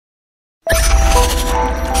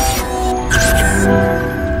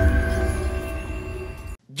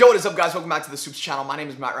What is up, guys? Welcome back to the SUPES channel. My name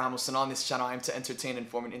is Ramos, and on this channel I aim to entertain,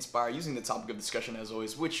 inform, and inspire using the topic of discussion as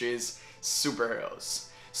always, which is superheroes.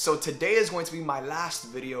 So today is going to be my last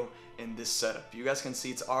video in this setup. You guys can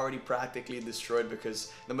see it's already practically destroyed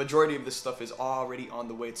because the majority of this stuff is already on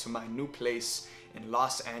the way to my new place in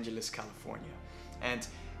Los Angeles, California. And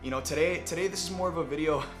you know, today this is more of a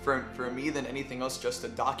video for me than anything else, just to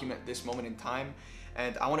document this moment in time.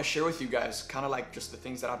 And I want to share with you guys kind of like just the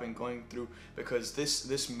things that I've been going through, because this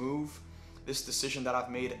decision that I've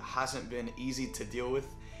made hasn't been easy to deal with.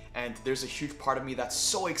 And there's a huge part of me that's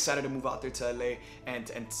so excited to move out there to LA and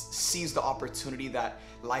seize the opportunity that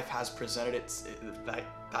life has presented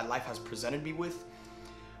that life has presented me with.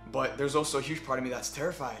 But there's also a huge part of me that's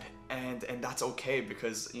terrified, and that's okay,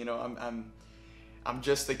 because you know I'm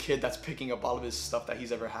just a kid that's picking up all of his stuff that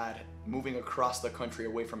he's ever had, moving across the country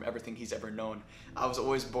away from everything he's ever known. I was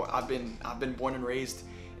always born. I've been born and raised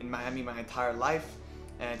in Miami my entire life,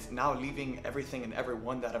 and now leaving everything and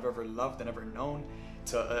everyone that I've ever loved and ever known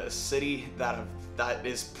to a city that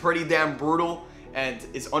is pretty damn brutal and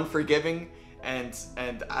is unforgiving and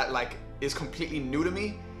is completely new to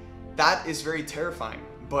me. That is very terrifying.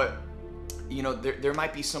 But you know, there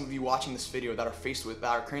might be some of you watching this video that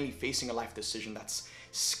are currently facing a life decision that's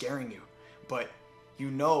scaring you, but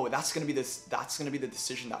you know that's gonna be the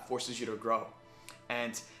decision that forces you to grow.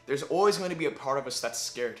 And there's always going to be a part of us that's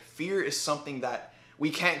scared. Fear is something that we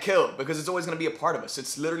can't kill because it's always going to be a part of us.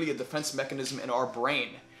 It's literally a defense mechanism in our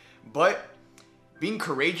brain. But being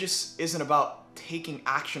courageous isn't about taking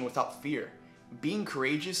action without fear. Being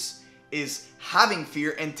courageous is having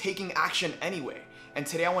fear and taking action anyway. And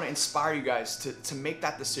today I want to inspire you guys to make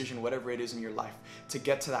that decision, whatever it is in your life, to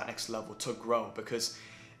get to that next level, to grow, because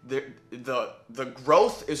the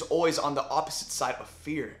growth is always on the opposite side of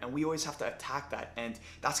fear, and we always have to attack that. And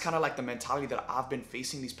that's kind of like the mentality that I've been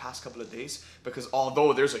facing these past couple of days, because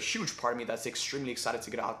although there's a huge part of me that's extremely excited to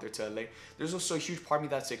get out there to LA, there's also a huge part of me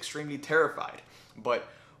that's extremely terrified. But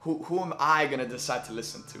who am I gonna decide to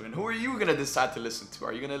listen to? And who are you gonna decide to listen to?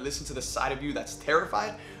 Are you gonna listen to the side of you that's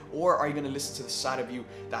terrified? Or are you gonna listen to the side of you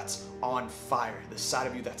that's on fire, the side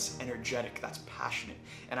of you that's energetic, that's passionate?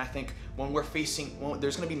 And I think when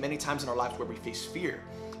there's gonna be many times in our lives where we face fear,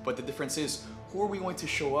 but the difference is, who are we going to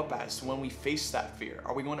show up as when we face that fear?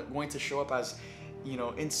 Are we going to show up as, you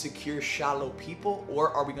know, insecure, shallow people, or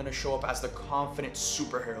are we gonna show up as the confident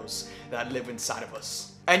superheroes that live inside of us?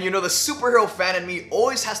 And you know, the superhero fan in me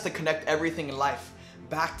always has to connect everything in life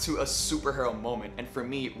back to a superhero moment. And for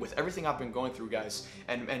me, with everything I've been going through, guys,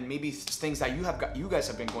 and maybe things that you guys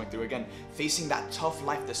have been going through, again, facing that tough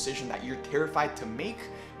life decision that you're terrified to make,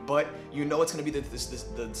 but you know it's gonna be the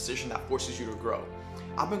decision that forces you to grow.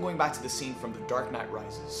 I've been going back to the scene from The Dark Knight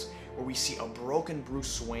Rises, where we see a broken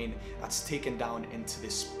Bruce Wayne that's taken down into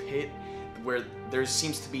this pit where there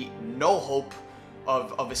seems to be no hope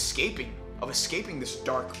of escaping this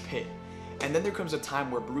dark pit. And then there comes a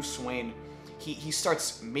time where Bruce Wayne, he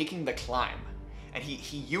starts making the climb, and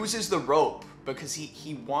he uses the rope because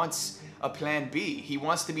he wants a plan B. He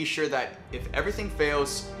wants to be sure that if everything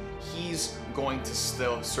fails, he's going to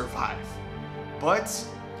still survive. But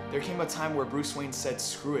there came a time where Bruce Wayne said,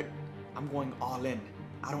 screw it, I'm going all in.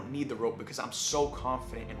 I don't need the rope because I'm so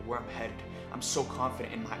confident in where I'm headed. I'm so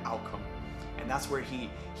confident in my outcome. And that's where he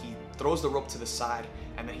throws the rope to the side,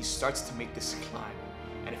 and then he starts to make this climb.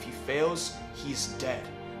 And if he fails, he's dead.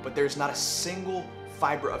 But there's not a single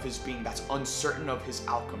fiber of his being that's uncertain of his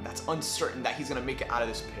outcome, that's uncertain that he's gonna make it out of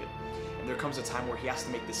this pit. And there comes a time where he has to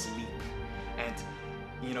make this leap. And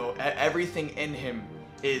you know, everything in him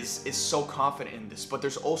is so confident in this, but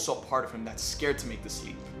there's also a part of him that's scared to make this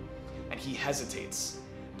leap. And he hesitates.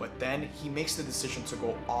 But then he makes the decision to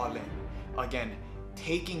go all in. Again,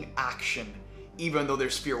 taking action even though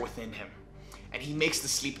there's fear within him. And he makes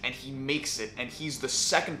this leap, and he makes it, and he's the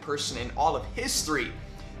second person in all of history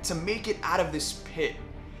to make it out of this pit.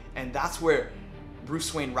 And that's where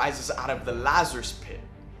Bruce Wayne rises out of the Lazarus pit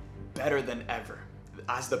better than ever,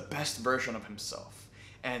 as the best version of himself.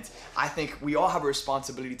 And I think we all have a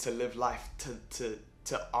responsibility to live life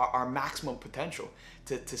to our maximum potential,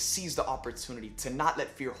 to seize the opportunity, to not let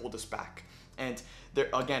fear hold us back. And there,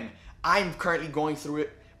 again, I'm currently going through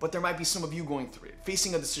it, but there might be some of you going through it,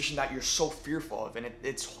 facing a decision that you're so fearful of, and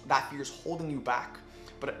that fear is holding you back.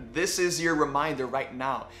 But this is your reminder right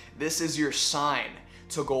now. This is your sign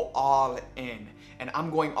to go all in. And I'm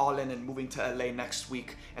going all in and moving to LA next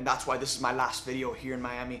week. And that's why this is my last video here in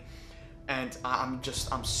Miami. And I'm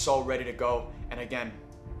so ready to go. And again,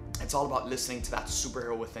 it's all about listening to that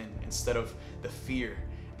superhero within instead of the fear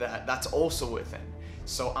that's also within.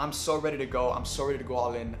 So I'm so ready to go. I'm so ready to go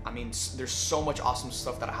all in. I mean, there's so much awesome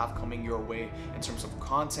stuff that I have coming your way in terms of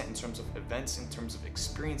content, in terms of events, in terms of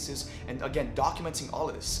experiences, and again, documenting all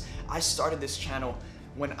of this. I started this channel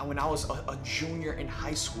when I was a junior in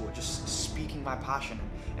high school, just speaking my passion,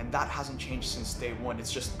 and that hasn't changed since day one.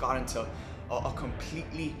 It's just gotten to a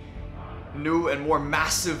completely new and more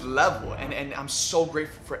massive level, and I'm so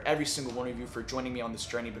grateful for every single one of you for joining me on this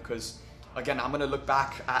journey, because again, I'm gonna look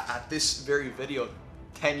back at this very video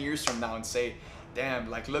 10 years from now and say, damn,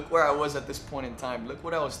 like, look where I was at this point in time, look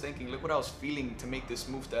what I was thinking, look what I was feeling to make this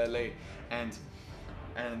move to LA, and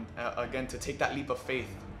again, to take that leap of faith.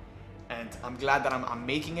 And I'm glad that I'm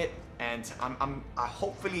making it, and I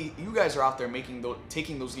hopefully you guys are out there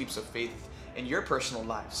taking those leaps of faith in your personal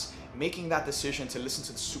lives, making that decision to listen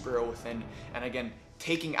to the superhero within, and again,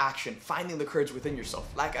 taking action, finding the courage within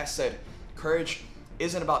yourself. Like I said, courage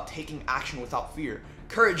isn't about taking action without fear.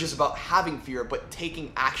 Courage is about having fear, but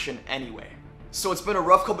taking action anyway. So it's been a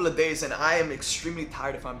rough couple of days, and I am extremely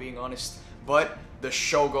tired, if I'm being honest, but the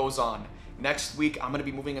show goes on. Next week, I'm gonna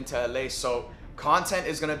be moving into LA, so content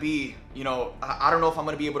is gonna be, you know, I don't know if I'm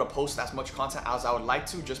gonna be able to post as much content as I would like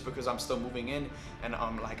to, just because I'm still moving in and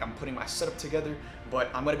I'm putting my setup together, but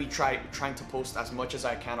I'm gonna be trying to post as much as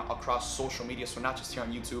I can across social media, so not just here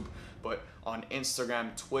on YouTube, but on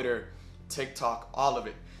Instagram, Twitter, TikTok, all of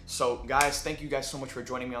it. So guys, thank you guys so much for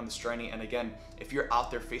joining me on this journey. And again, if you're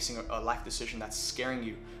out there facing a life decision that's scaring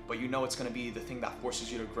you, but you know it's gonna be the thing that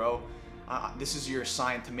forces you to grow, this is your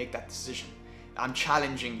sign to make that decision. I'm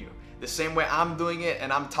challenging you. The same way I'm doing it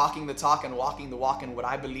and I'm talking the talk and walking the walk in what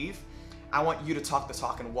I believe, I want you to talk the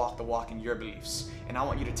talk and walk the walk in your beliefs. And I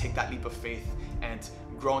want you to take that leap of faith and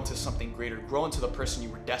grow into something greater, grow into the person you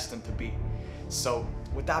were destined to be. So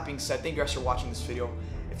with that being said, thank you guys for watching this video.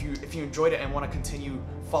 If you enjoyed it and want to continue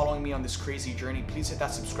following me on this crazy journey, please hit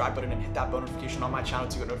that subscribe button and hit that bell notification on my channel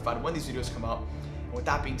to get notified when these videos come out. And with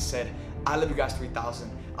that being said, I love you guys 3000.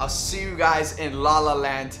 I'll see you guys in La La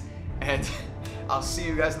Land, and I'll see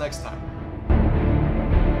you guys next time.